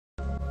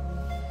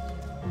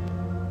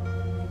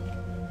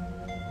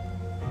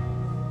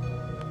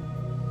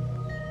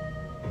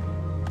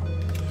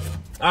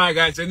All right,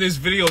 guys, in this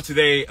video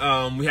today,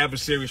 we have a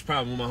serious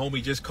problem. My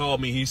homie just called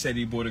me. He said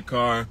he bought a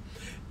car,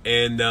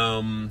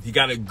 and he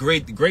got a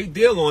great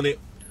deal on it,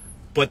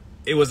 but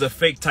it was a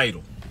fake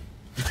title.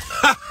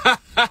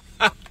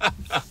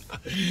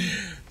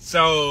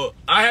 So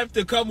I have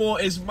to come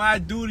on. It's my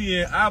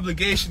duty and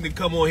obligation to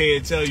come on here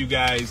and tell you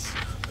guys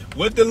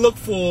what to look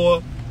for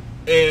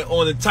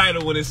on the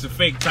title when it's a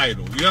fake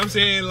title. You know what I'm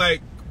saying?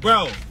 Like,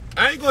 bro,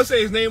 I ain't gonna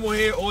say his name on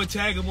here or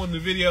tag him on the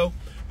video,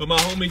 but my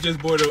homie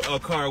just bought a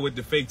car with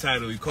the fake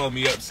title. He called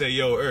me up, said,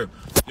 yo, Herb,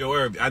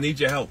 I need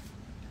your help.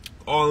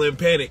 All in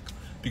panic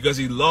because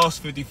he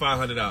lost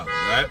 $5,500,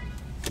 right?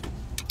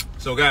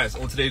 So guys,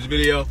 on today's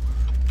video,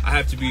 I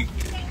have to be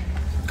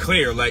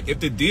clear. Like, if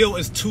the deal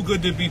is too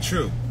good to be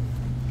true,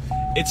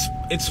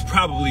 it's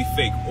probably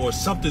fake or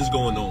something's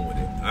going on with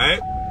it, all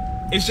right?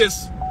 It's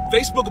just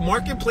Facebook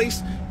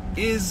Marketplace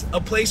is a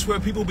place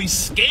where people be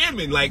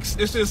scamming. Like,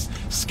 it's just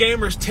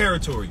scammers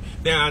territory.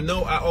 Now, I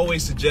know I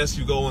always suggest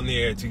you go on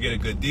there to get a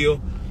good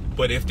deal,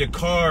 but if the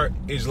car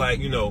is like,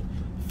 you know,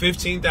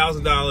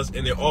 $15,000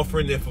 and they're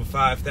offering it for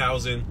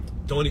 $5,000,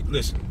 don't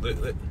listen.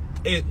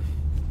 They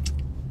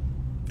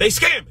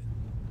scamming.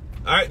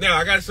 All right, now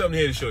I got something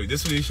here to show you.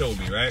 This is what he showed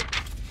me, right?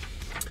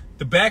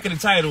 The back of the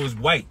title is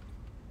white.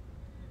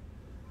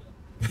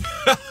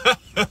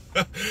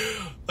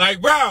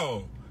 Like,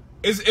 bro,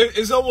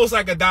 it's almost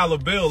like a dollar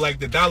bill. Like,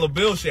 the dollar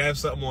bill should have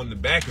something on the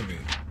back of it.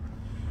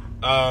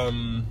 I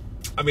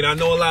mean, I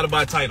know a lot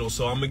about titles,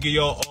 so I'm gonna give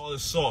y'all all the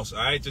sauce,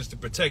 all right, just to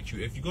protect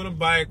you. If you're gonna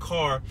buy a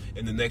car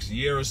in the next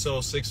year or so,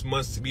 6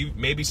 months,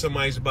 maybe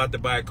somebody's about to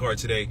buy a car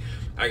today,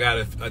 I got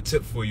a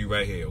tip for you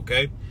right here,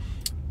 okay?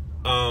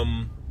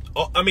 I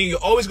mean, you're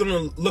always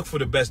gonna look for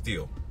the best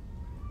deal,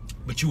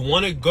 but you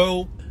want to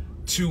go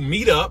to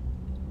meet up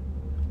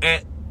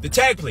at the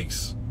tag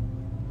place,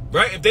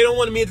 right? If they don't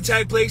want to meet at the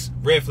tag place,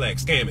 red flag,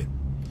 scamming,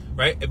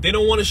 right? If they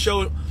don't want to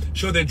show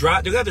their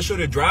drive, they have to show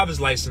their driver's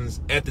license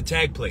at the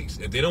tag place.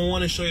 If they don't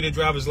want to show you their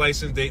driver's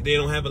license, they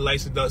don't have a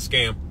license,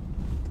 scam.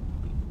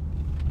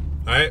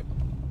 All right?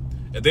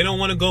 If they don't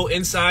want to go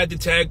inside the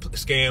tag,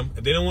 scam.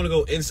 If they don't want to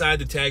go inside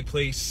the tag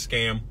place,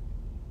 scam.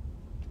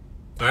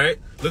 All right?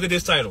 Look at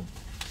this title.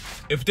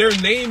 If their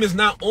name is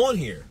not on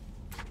here,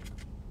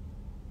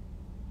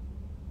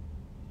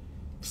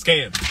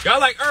 scam.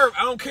 Y'all like, Herb,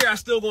 I don't care. I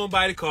still gonna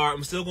buy the car.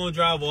 I'm still gonna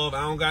drive off. I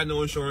don't got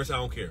no insurance. I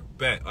don't care.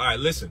 Bet. All right,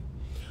 listen.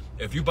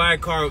 If you buy a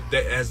car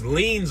that has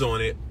liens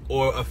on it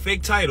or a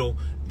fake title,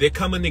 they're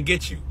coming to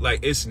get you.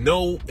 Like, it's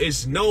no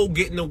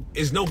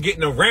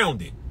getting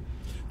around it.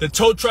 The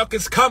tow truck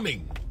is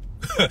coming.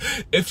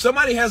 If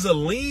somebody has a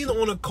lien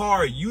on a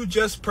car you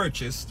just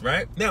purchased,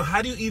 right? Now,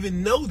 how do you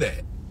even know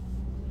that?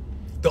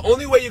 The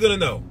only way you're gonna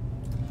know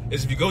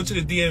is if you go to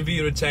the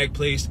DMV or the tag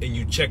place and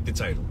you check the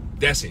title.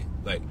 That's it.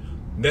 Like,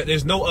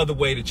 there's no other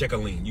way to check a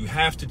lien. You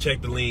have to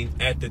check the lien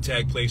at the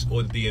tag place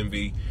or the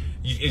DMV.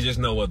 It's just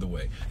no other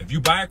way. If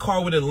you buy a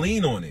car with a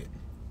lien on it,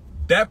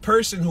 that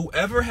person,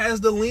 whoever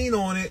has the lien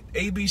on it,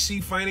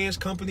 ABC Finance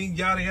Company,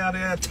 yada, yada,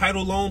 yada,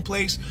 title loan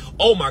place,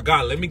 oh my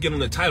God, let me get on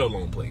the title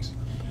loan place.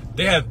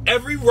 They have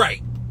every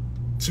right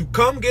to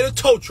come get a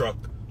tow truck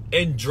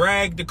and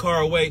drag the car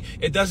away.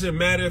 It doesn't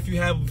matter if you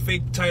have a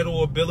fake title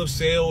or bill of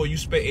sale, or you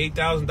spent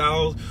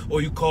 $8,000,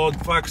 or you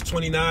called Fox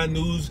 29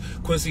 News,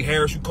 Quincy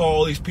Harris, you call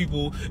all these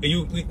people, and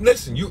you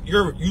listen, you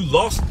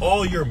lost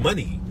all your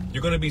money.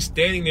 You're gonna be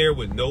standing there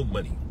with no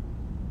money.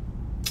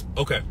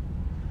 Okay,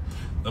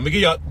 let me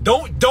get y'all.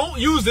 Don't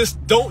use this.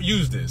 Don't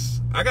use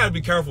this. I gotta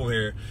be careful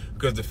here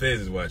because the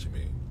feds is watching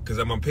me because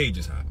my page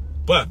is hot.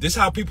 But this is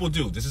how people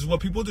do. This is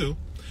what people do.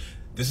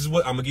 This is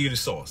what I'm gonna give you the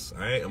sauce.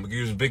 All right, I'm gonna give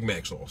you the Big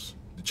Mac sauce.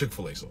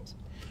 Chick-fil-A sauce.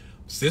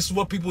 So this is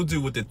what people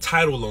do with the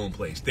title loan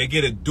place. They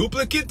get a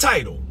duplicate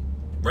title,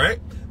 right?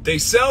 They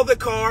sell the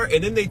car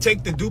and then they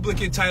take the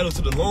duplicate title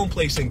to the loan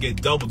place and get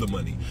double the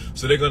money.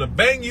 So they're gonna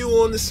bang you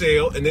on the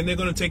sale and then they're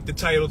gonna take the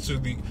title to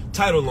the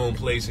title loan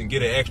place and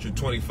get an extra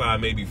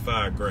 25, maybe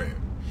 $5,000.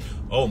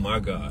 Oh my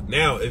God.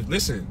 Now, if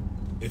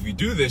you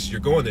do this, you're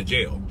going to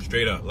jail,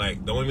 straight up.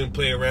 Like, don't even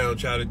play around,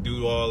 try to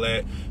do all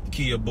that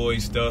Kia boy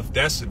stuff.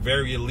 That's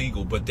very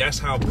illegal, but that's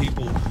how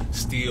people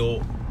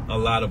steal a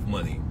lot of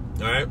money.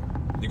 All right,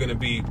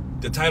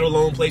 the title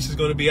loan place is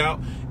going to be out,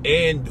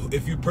 and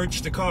if you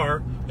purchased a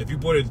car, if you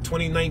bought a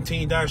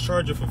 2019 Dodge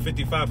Charger for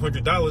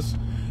 $5,500,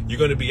 you're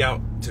going to be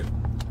out too,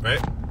 right?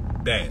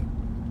 Bad.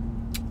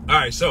 All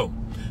right, so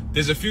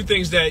there's a few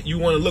things that you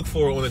want to look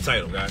for on the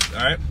title, guys.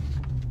 All right,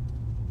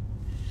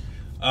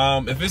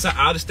 if it's an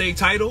out-of-state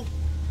title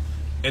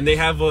and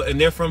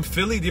they're from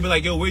Philly, they be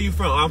like, yo, where you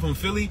from? I'm from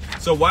Philly.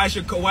 So why is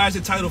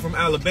the title from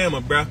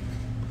Alabama, bruh?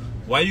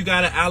 Why you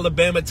got an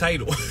Alabama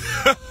title?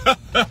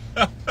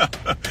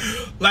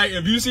 Like,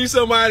 if you see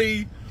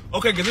somebody,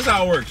 okay, because this is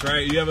how it works,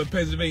 right? You have a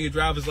Pennsylvania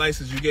driver's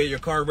license, you get your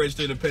car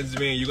registered in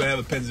Pennsylvania, you're going to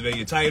have a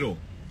Pennsylvania title,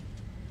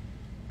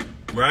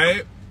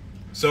 right?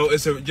 So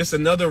it's just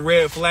another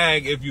red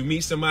flag if you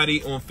meet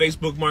somebody on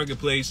Facebook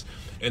Marketplace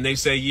and they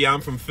say, yeah, I'm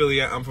from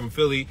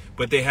Philly,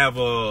 but they have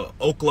a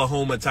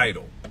Oklahoma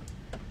title.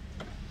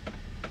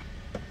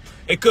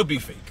 It could be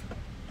fake.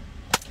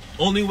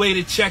 Only way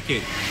to check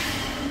it.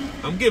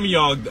 I'm giving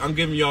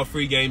y'all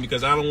free game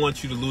because I don't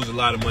want you to lose a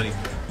lot of money.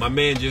 My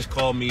man just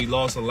called me,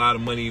 lost a lot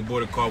of money,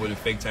 bought a car with a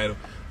fake title.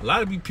 A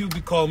lot of people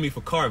be calling me for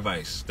car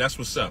advice. That's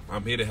what's up.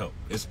 I'm here to help.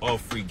 It's all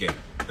free game.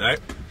 All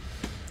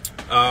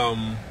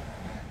right?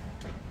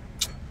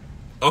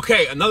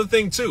 Okay, another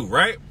thing too,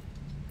 right?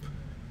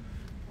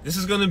 This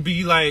is gonna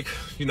be like,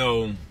 you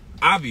know,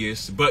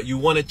 obvious, but you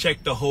want to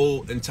check the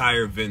whole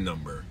entire VIN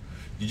number.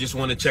 You just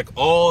want to check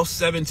all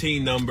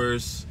 17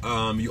 numbers.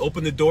 You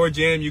open the door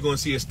jamb, you're gonna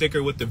see a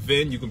sticker with the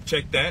VIN. You can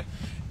check that,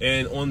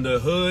 and on the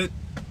hood,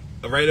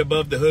 right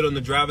above the hood on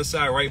the driver's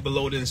side, right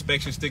below the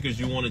inspection stickers,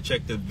 you want to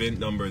check the VIN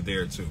number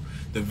there too.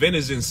 The VIN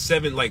is in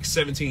 17,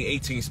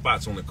 18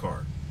 spots on the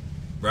car,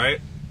 right?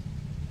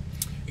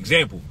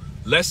 Example,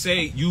 let's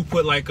say you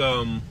put like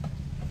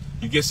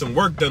you get some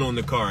work done on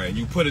the car and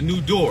you put a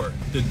new door.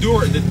 The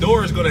door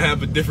is gonna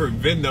have a different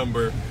VIN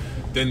number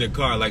than the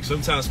car. Like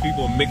sometimes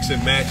people mix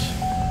and match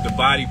the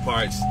body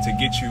parts to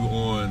get you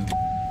on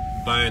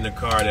buying a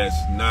car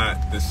that's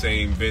not the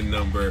same VIN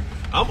number.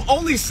 I'm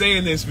only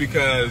saying this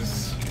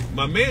because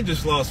my man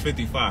just lost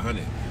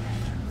 $5,500.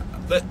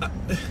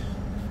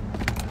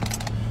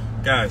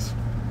 Guys,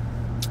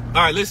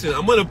 all right, listen.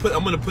 I'm gonna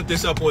put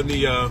this up on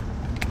the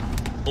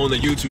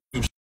YouTube.